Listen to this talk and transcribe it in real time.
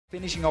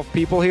Finishing off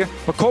people here,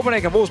 but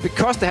Copenhagen Wolves,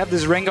 because they have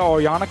this Rengar or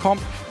Yana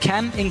comp,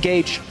 can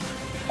engage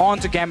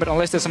onto Gambit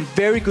unless there's some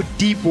very good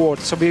deep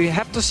wards. So we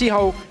have to see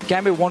how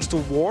Gambit wants to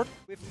ward.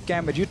 With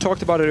Gambit, you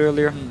talked about it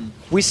earlier,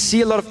 we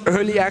see a lot of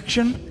early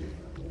action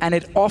and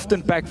it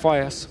often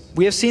backfires.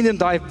 We have seen them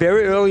die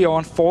very early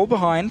on, fall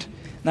behind.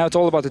 Now it's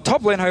all about the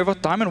top lane, however.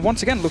 Diamond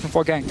once again looking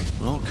for a gank.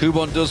 Well,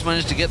 Kubon does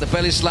manage to get the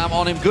belly slam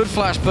on him. Good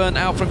flash burn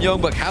out from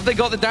Youngbuck. Have they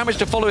got the damage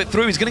to follow it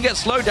through? He's going to get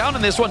slowed down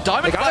in this one.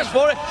 Diamond flash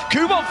for it.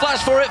 Kubon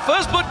flash for it.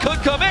 First blood could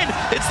come in.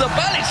 It's the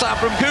belly slam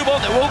from Kubon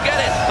that will get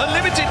it.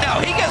 Unlimited now.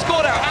 He gets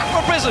caught out.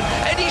 Aqua Prison.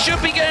 Eddie should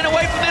be getting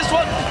away from this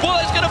one.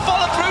 Wallet's going to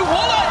follow through.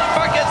 Wallet, in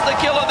fact, gets the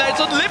kill on there. It's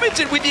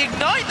Unlimited with the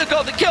Ignite that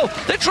got the kill.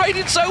 They're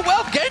trading so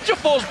well. Genja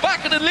falls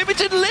back and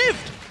Unlimited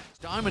lived.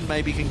 Diamond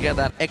maybe can get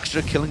that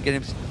extra kill and get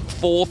him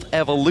fourth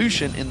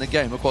evolution in the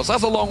game. Of course,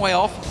 that's a long way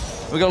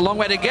off. We've got a long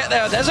way to get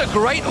there. There's a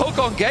great hook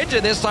on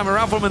Genja this time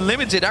around from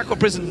Unlimited. Aqua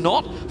Prison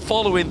not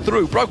following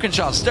through. Broken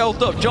Shot,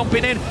 stealthed up,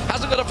 jumping in.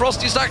 Hasn't got a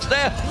Frosty Stacks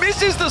there.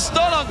 Misses the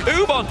stun on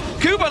Kubon.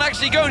 Kubon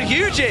actually going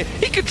huge here.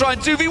 He could try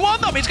and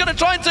 2v1 them. He's going to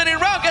try and turn it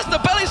around. Gets the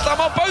belly slam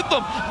on both of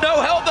them.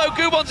 No help though.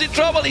 Kubon's in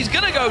trouble. He's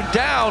going to go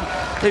down.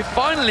 They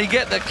finally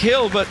get the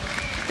kill, but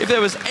if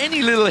there was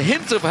any little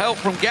hint of help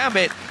from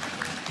Gambit,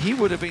 he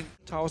would have been...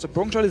 So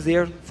Brokenshot is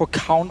there for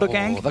counter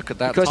gank. Look at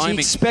that because timing. He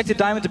expected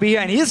Diamond to be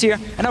here, and he is here.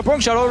 And now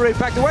Brokenshot already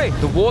backed away.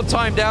 The ward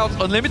timed out.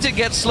 Unlimited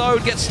gets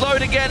slowed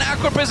again.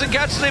 Aqua Prison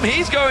catches him.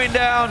 He's going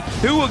down.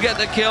 Who will get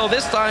the kill?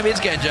 This time it's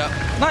Genja.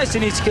 Nice, he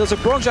needs kills. So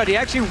Brokenshot, he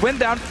actually went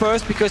down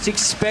first because he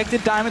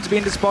expected Diamond to be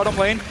in this bottom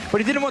lane,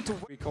 but he didn't want to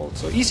recall.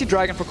 So easy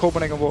dragon for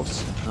Copenhagen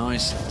Wolves.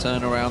 Nice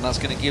turnaround. That's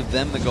going to give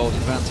them the gold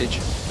advantage.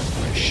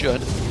 It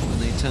should.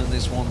 They turn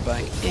this one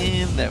back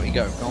in. There we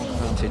go. Gold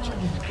advantage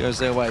goes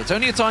their way. It's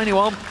only a tiny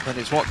one, but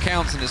it's what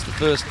counts, and it's the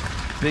first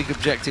big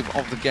objective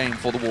of the game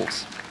for the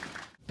Wolves.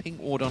 Pink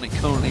ward on it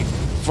currently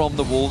from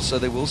the Wolves, so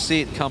they will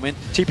see it coming.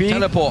 TP.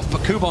 Teleport for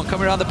Kubon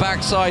coming around the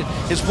backside.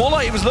 It's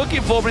Walleye he was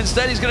looking for, but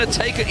instead he's going to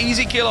take an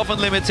easy kill off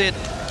Unlimited.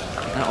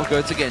 That will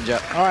go to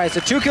Genja. All right, so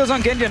 2 kills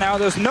on Genja now.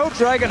 There's no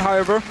dragon,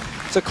 however.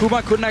 So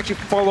Kubon couldn't actually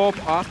follow up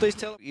after his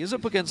teleport. He is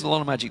up against a lot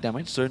of magic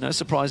damage, so no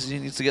surprises he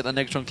needs to get that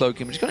Nectron cloak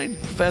in. But he's going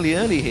fairly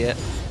early here,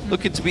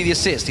 looking to be the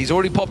assist. He's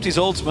already popped his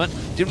ultimate,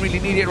 didn't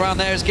really need it around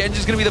there. As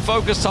Genja's going to be the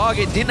focus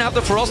target, didn't have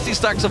the Frosty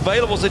Stacks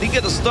available, so didn't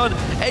get the stun.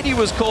 Eddie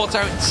was caught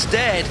out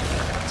instead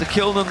to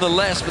kill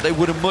nonetheless, but they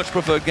would have much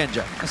preferred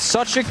Genja.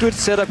 Such a good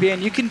setup here,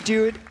 and you can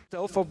do it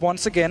self up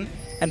once again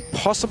and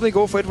possibly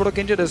go for it with a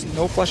Genja. There's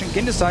no flash on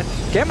Genja's side.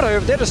 Gambit,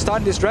 however, they're just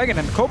starting this dragon,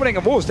 and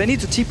Copenhagen Wolves, they need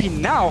to TP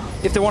now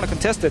if they want to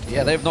contest it.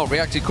 Yeah, they've not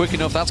reacted quick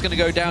enough. That's going to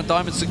go down.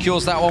 Diamond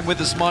secures that one with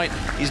the smite.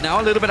 He's now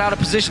a little bit out of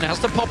position. Has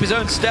to pop his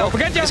own stealth.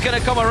 He's going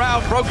to come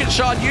around. Broken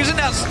Shard using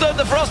that stun.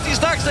 The Frosty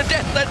Stacks. The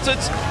death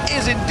sentence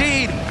is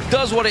indeed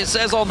does what it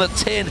says on the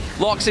tin.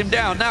 Locks him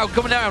down. Now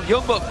coming down.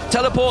 Youngbuck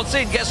teleports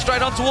in. Gets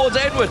straight on towards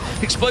Edward.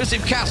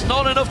 Explosive cast.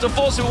 Not enough to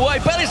force him away.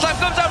 Belly slam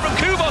comes out from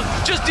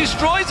Kubon. Just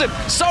destroys him.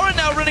 Soren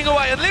now running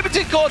away.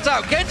 Unlimited caught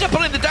out. Genja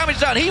pulling the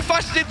damage down. He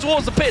flashes in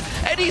towards the pit.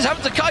 Eddie's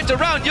having to kite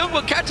around.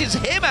 Youngbuck catches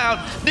him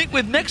out. Nick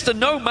with next to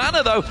no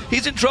mana though.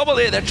 He's in trouble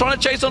here. They're trying to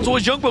chase on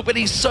towards Youngbuck, but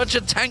he's such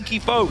a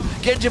tanky foe.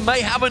 Genja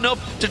may have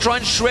enough to try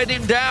and shred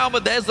him down,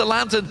 but there's the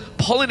Lantern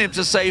pulling him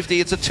to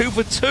safety. It's a 2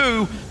 for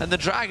 2, and the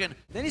Dragon.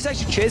 Then he's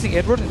actually chasing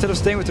Edward instead of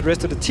staying with the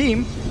rest of the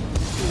team.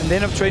 And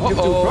then I'm trading to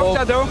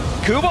Brokenshot though.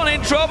 Kubon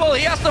in trouble.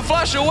 He has to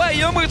flash away.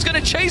 Youngbuck's going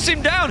to chase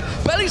him down.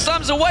 Belly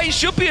slams away.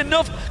 Should be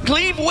enough.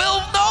 Cleave will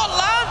not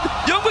land.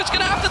 Youngbuck's going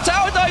to have to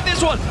tower dive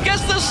this one.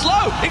 Gets the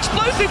slow.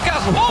 Explosive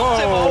cast. Pulls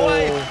him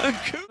away.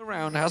 And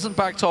around hasn't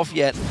backed off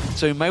yet,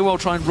 so he may well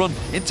try and run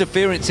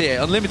interference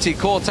here. Unlimited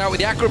caught out with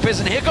the Aqua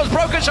Prison. Here comes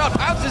Broken Shot,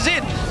 pounces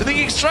in,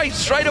 thinking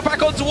straight up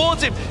back on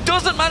towards him.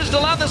 Doesn't manage to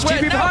land this way.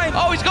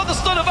 Oh, he's got the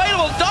stun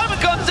available. Diamond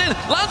comes in,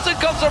 Lancer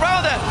comes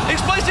around there.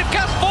 Explosive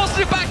cast forces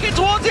it back in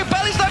towards him.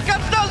 Belly slam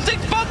catches down.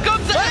 Six bomb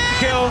comes in.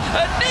 Kill.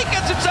 And Nick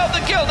gets himself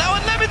the kill. Now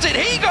Unlimited,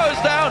 he goes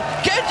down.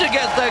 Genja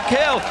gets the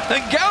kill,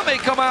 and Gambit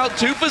come out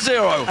 2 for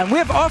 0. And we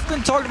have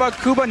often talked about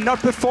Kubon not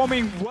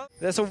performing well.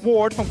 There's a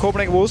ward from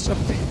Copenhagen Wolves.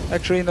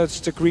 Actually, no, it's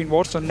the green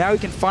ward, so now he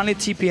can finally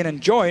TP in and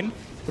join.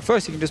 But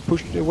first, he can just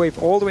push the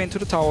wave all the way into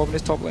the tower in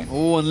his top lane.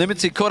 Oh,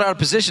 Unlimited caught out of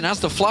position,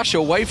 has to flash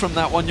away from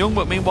that one.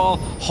 Youngbuck, meanwhile,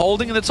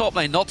 holding in the top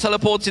lane, not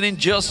teleporting in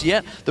just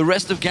yet. The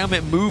rest of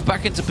Gambit move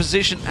back into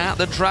position at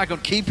the Dragon.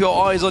 Keep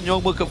your eyes on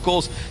Youngbuck, of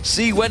course.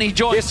 See when he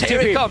joins.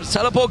 Here it comes.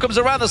 Teleport comes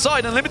around the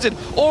side. Unlimited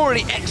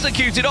already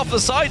executed off the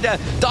side there.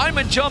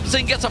 Diamond jumps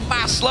in, gets a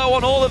mass slow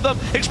on all of them.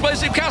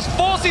 Explosive cast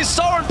forces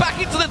Soren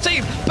back into the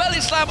team.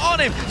 Belly slam on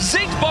him.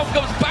 Ziggs bomb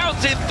comes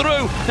bouncing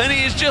through, and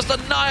he is just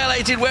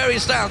annihilated where he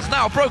stands.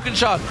 Now, Broken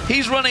Shot.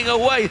 He's running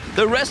away.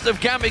 The rest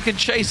of Gambit can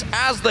chase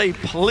as they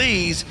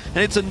please, and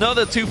it's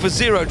another 2 for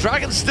 0.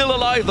 Dragon's still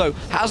alive though,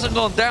 hasn't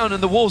gone down,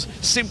 and the Wolves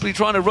simply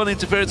trying to run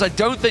interference. I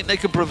don't think they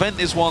can prevent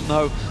this one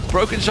though.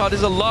 Broken Shot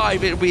is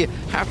alive. It'll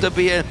have to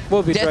be a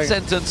death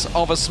sentence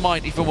of a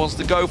smite if he wants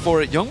to go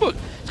for it. Youngbuck,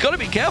 he's got to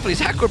be careful.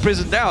 He's Aqua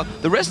Prison down.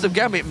 The rest of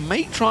Gambit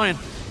may try and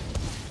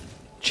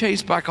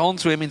chase back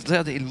onto him.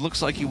 Instead, it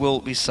looks like he will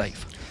be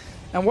safe.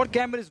 And what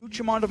Gambit is huge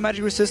amount of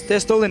magic resist,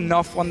 there's still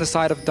enough on the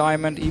side of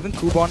Diamond, even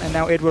Kubon, and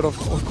now Edward, of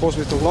course,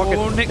 with the locket.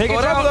 Oh, Nick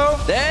got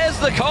out. There's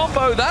the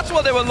combo. That's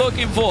what they were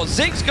looking for.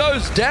 Ziggs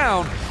goes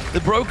down. The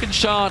Broken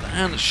Shard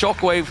and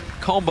Shockwave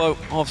combo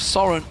of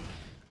Soren.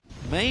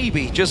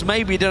 Maybe, just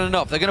maybe done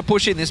enough. They're going to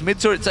push in. This mid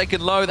turret taken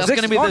low. That's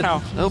going to be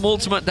the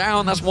ultimate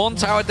down. That's one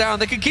tower down.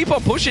 They can keep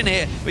on pushing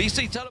here. But you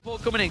see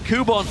teleport coming in.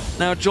 Kubon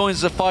now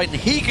joins the fight and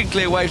he can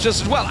clear waves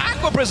just as well.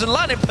 Aqua Prison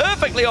landing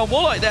perfectly on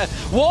Woolite there.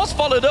 Was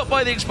followed up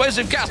by the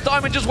explosive gas.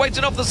 Diamond just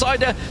waiting off the side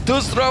there.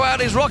 Does throw out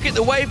his rocket.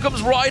 The wave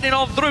comes riding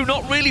on through.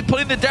 Not really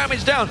pulling the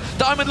damage down.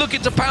 Diamond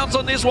looking to pounce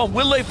on this one.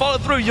 Will they follow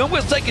through?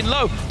 Youngbird's taking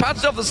low.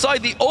 Pounced off the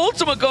side. The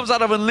ultimate comes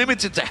out of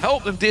Unlimited to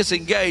help them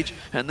disengage.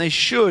 And they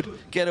should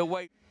get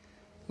away.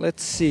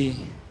 Let's see.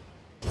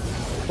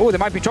 Oh, they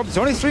might be dropped. There's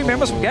only 3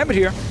 members from Gambit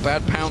here.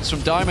 Bad pounce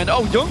from Diamond.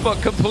 Oh,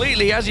 Youngbuck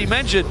completely, as you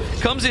mentioned,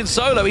 comes in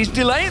solo. He's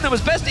delaying them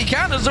as best he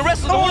can as the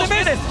rest of the Wolves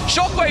minute.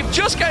 Shockwave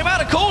just came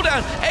out of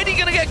cooldown. Eddie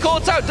going to get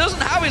caught out. Doesn't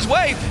have his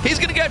wave. He's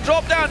going to get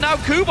dropped down. Now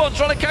Kubon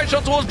trying to catch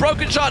on towards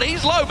Broken Shard.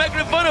 He's low. Mega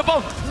Inferno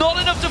Bomb.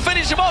 Not enough to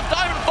finish him off.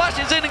 Diamond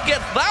flashes in and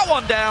gets that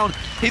one down.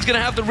 He's going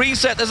to have the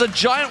reset. There's a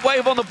giant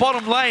wave on the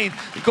bottom lane.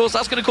 Of course,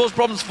 that's going to cause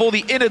problems for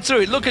the inner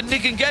turret. Look at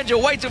Nick and Genja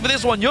waiting for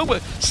this one.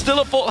 Youngbuck still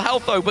at full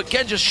health though, but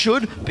Genja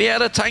should be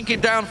able to tank him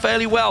down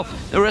fairly well.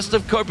 The rest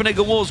of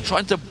Copenhagen Wolves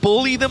trying to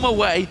bully them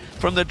away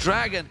from the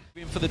Dragon.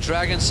 For the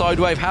Dragon, side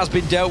wave has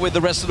been dealt with.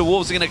 The rest of the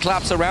Wolves are going to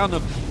collapse around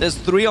them. There's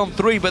 3 on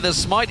 3, but the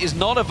smite is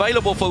not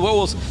available for the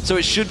Wolves, so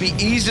it should be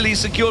easily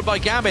secured by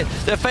Gambit.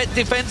 They're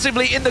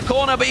defensively in the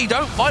corner, but you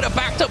don't fight a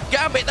backed up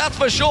Gambit, that's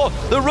for sure.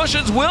 The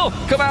Russians will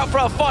come out for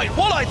a fight.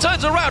 Woolite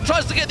turns around,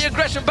 tries to get the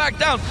aggression back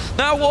down.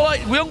 Now Woolite,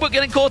 Youngbuck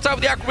getting caught out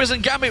with the Aquaris,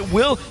 and Gambit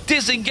will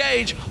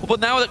disengage.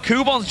 But now that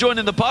Kubon's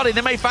joining the party,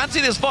 they may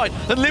fancy this fight.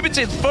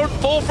 Unlimited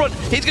forefront,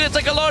 he's going to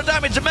take a lot of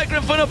damage. The Mega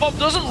Inferno Bomb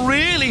doesn't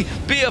really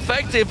be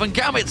effective, and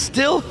Gambit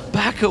still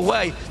back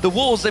away. The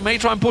Wolves, they may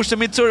try and push the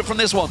mid turret from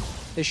this one.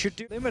 They should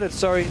do limited,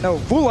 sorry. No,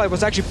 Woolite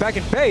was actually back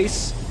in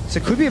base, so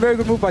it could be a very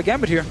good move by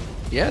Gambit here.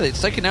 Yeah,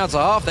 it's taken out to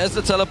half. There's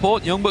the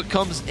teleport. Youngbuck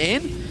comes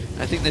in.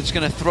 I think they're just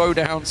going to throw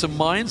down some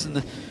mines, and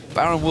the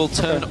Baron will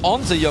turn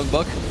onto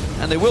Youngbuck,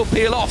 and they will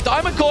peel off.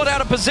 Diamond caught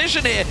out of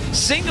position here,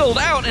 singled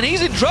out, and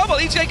he's in trouble.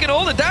 He's taking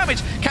all the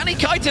damage. Can he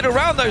kite it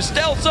around though?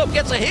 Stealths up,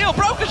 gets a heal.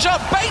 Broken Shot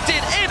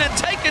baited in and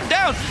taken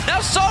down. Now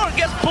Soren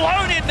gets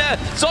blown in there.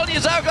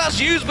 Sonya's Hourglass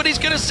used, but he's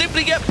going to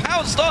simply get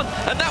pounced on,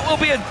 and that will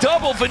be a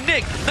double for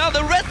Nick. Now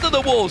the rest of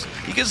the Wolves,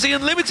 you can see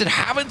Unlimited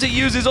having to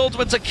use his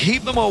ultimate to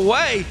keep them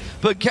away,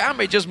 but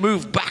Gambit just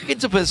moved back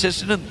into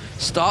position and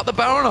start the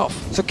Baron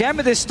off. So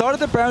Gambit, they started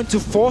the Baron to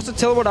force the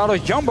teleport out of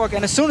Youngbuck,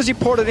 and as soon as he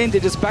ported in, they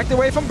just backed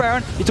away from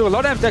Baron. He took a lot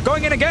of damage. They're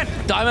going in again.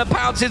 Diamond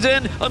pounces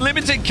in.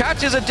 Unlimited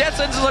catches a death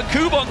sentence on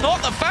Kubon,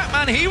 not the fat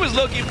man he was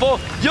looking for.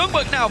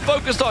 Youngbuck now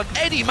focused on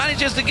Eddie,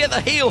 manages to get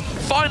the heal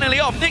finally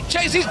off. Nick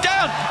chases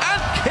down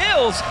and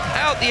kills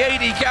out the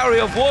AD carry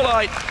of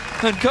Woolite.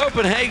 And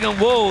Copenhagen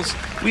Wolves,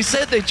 we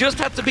said they just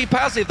had to be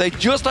passive. They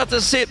just had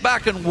to sit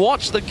back and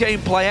watch the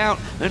game play out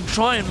and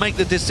try and make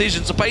the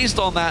decisions based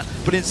on that.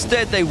 But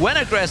instead, they went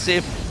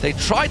aggressive. They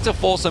tried to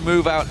force a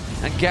move out,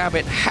 and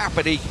Gambit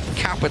happily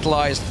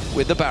capitalized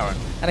with the Baron.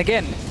 And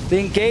again, the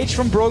engage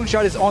from Broken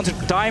Shot is onto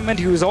Diamond.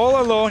 He was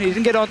all alone. He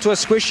didn't get onto a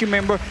squishy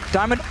member.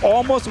 Diamond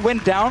almost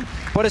went down,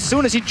 but as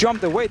soon as he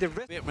jumped away,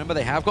 remember,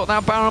 they have got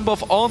that Baron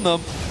buff on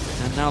them.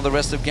 And now the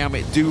rest of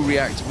Gambit do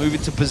react, move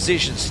into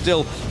position.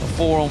 Still a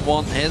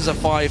 4-on-1. Here's a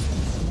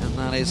 5. And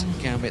that is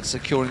Gambit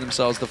securing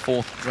themselves the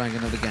 4th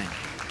Dragon of the game.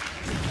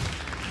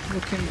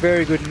 Looking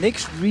very good.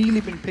 Nick's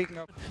really been picking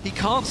up. He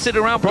can't sit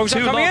around for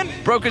too long.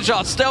 Broken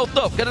Shot stealthed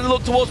up, going to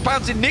look towards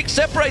pouncing. Nick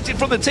separated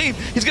from the team.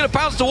 He's going to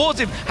pounce towards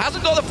him.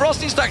 Hasn't got the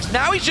Frosty stacks.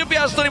 Now he should be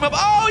able to stun him up.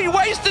 Oh, he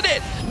wasted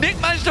it. Nick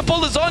managed to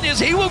pull the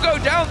Zonyas. He will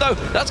go down though.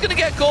 That's going to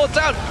get caught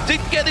out.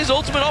 Didn't get his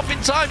ultimate off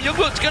in time.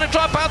 Youngbuck's going to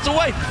try and pounce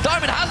away.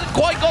 Diamond hasn't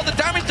quite got the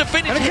damage to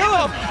finish him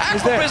off.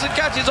 Aqua Prison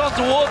catches on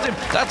towards him.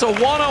 That's a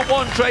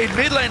one-on-one trade.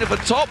 Mid laner for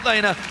top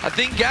laner. I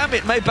think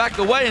Gambit may back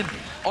away, and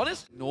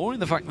honest, ignoring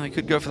the fact that they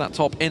could go for that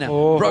top inner.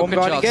 Oh, Broken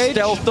Shot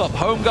stealthed up,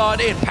 home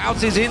guard in,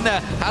 pounces in there,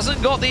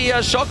 hasn't got the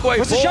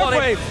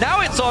shockwave.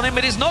 Now it's on him,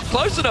 but it's not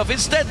close enough.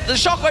 Instead, the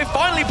shockwave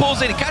finally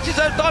pulls in, it catches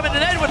out Diamond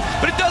and Edward,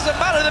 but it doesn't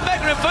matter. The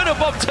Mega Inferno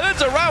Bomb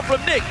turns around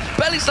from Nick.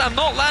 Belly Slam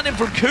not landing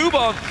from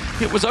Kubon.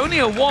 It was only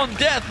a 1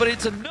 death, but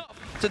it's enough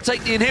to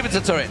take the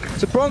inhibitor turret.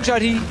 So Broken Shot,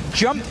 he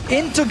jumped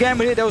into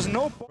Gambit. There was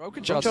no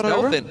Broken Shot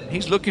stealthing.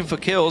 He's looking for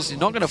kills. He's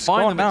not going to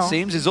find them, it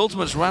seems. His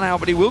ultimate's run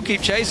out, but he will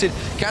keep chasing.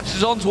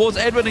 Catches on towards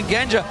Edward and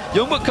Genja.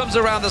 Youngbuck comes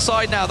around the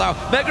side now, though.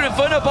 Mega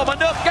Inferno Bomb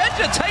enough.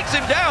 Genja takes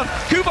him down.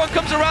 Kubon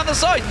comes around the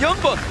side.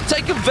 Youngbuck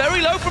taken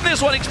very low from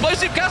this one.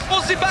 Explosive gas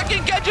forces him back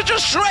in. Genja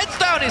just shreds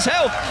down his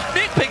health.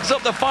 Nick picks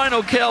up the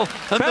final kill,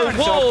 and the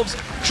Wolves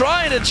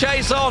trying to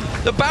chase on.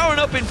 The Baron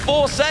up in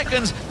 4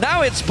 seconds.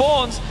 Now it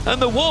spawns,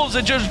 and the Wolves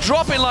are just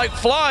dropping like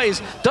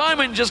flies.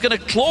 Diamond just going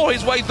to claw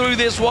his way through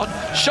this one.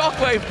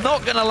 Shockwave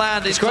not going to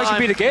land in time.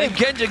 Be the game. And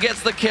Genja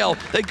gets the kill.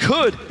 They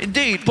could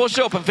indeed push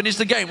up and finish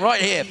the game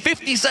right here.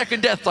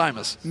 50-second death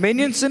timers.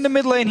 Minions in the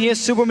mid lane here.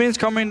 Super minions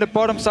coming in the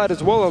bottom side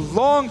as well. A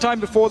long time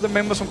before the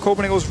members from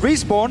Copenhagen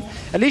respawn.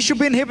 At least should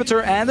be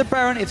inhibitor and the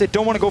Baron if they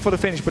don't want to go for the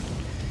finish. But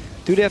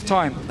do they have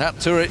time? That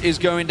turret is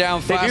going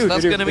down fast.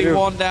 That's going to be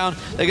one down.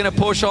 They're going to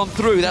push on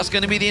through. That's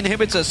going to be the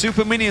inhibitor.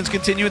 Super minions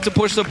continuing to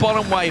push the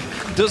bottom wave.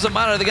 Doesn't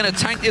matter. They're going to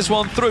tank this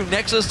one through.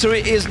 Nexus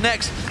turret is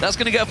next. That's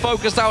going to get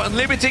focused out. And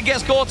Limited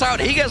gets caught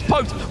out. He gets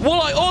poked.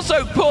 Woolite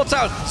also caught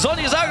out.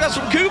 Sonya's out. That's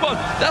from Kubon.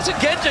 That's a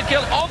Genja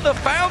kill on the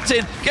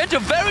fountain.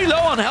 Genja very low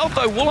on health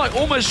though. Woolite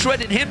almost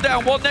shredded him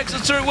down. One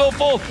Nexus turret will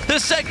fall. The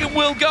second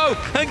will go.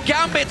 And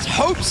Gambit's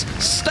hopes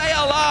stay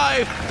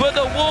alive. But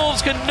the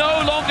Wolves can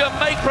no longer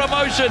make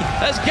promotion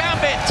as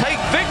Gambit take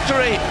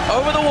victory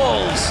over the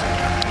Wolves.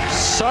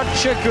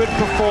 Such a good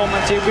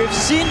performance here. We've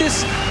seen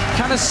this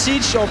kind of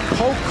siege or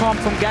poke comp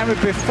from Gambit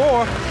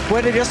before,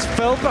 where they just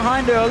fell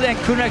behind early and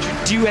couldn't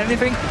actually do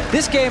anything.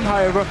 This game,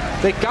 however,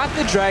 they got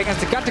the Dragons,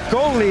 they got the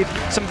goal lead,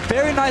 some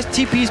very nice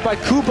TPs by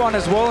Kubon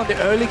as well in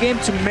the early game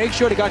to make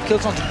sure they got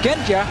kills onto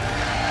Genja,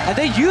 and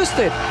they used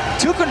it,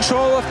 took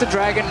control of the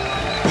Dragon,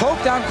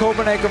 poked down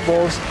Copenhagen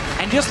Wolves,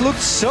 and just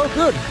looked so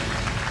good.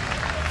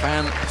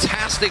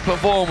 Fantastic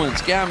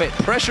performance. Gambit,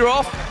 pressure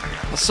off,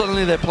 and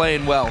suddenly they're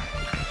playing well.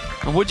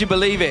 And would you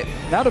believe it?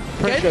 Now the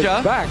pressure is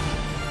back.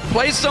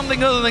 Plays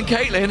something other than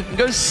Caitlyn and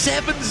goes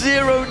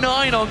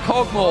 7-0-9 on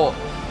Cogmore.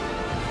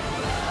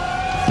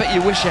 Bet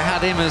you wish you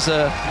had him as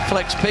a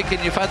flex pick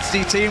in your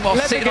fantasy team while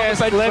sitting on the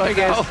bench right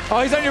now.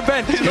 Oh, he's on your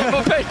bench. He's on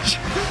the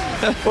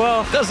bench.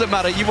 Well, doesn't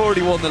matter. You've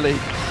already won the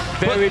league.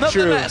 Very but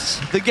true. Nonetheless,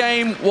 the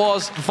game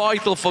was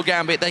vital for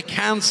Gambit. They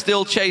can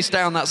still chase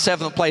down that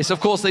 7th place.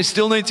 Of course, they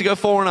still need to go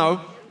 4-0.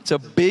 It's a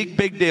big,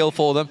 big deal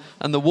for them.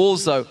 And the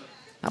Wolves, though,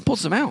 that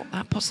puts them out.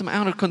 That puts them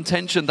out of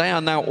contention. They are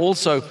now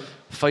also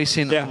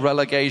facing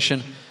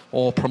relegation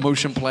or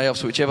promotion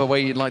playoffs, whichever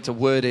way you'd like to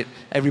word it.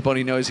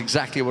 Everybody knows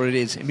exactly what it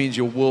is. It means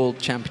your World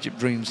Championship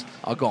dreams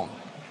are gone.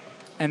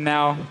 And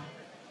now,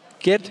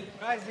 get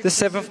the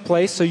 7th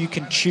place so you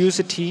can choose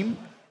a team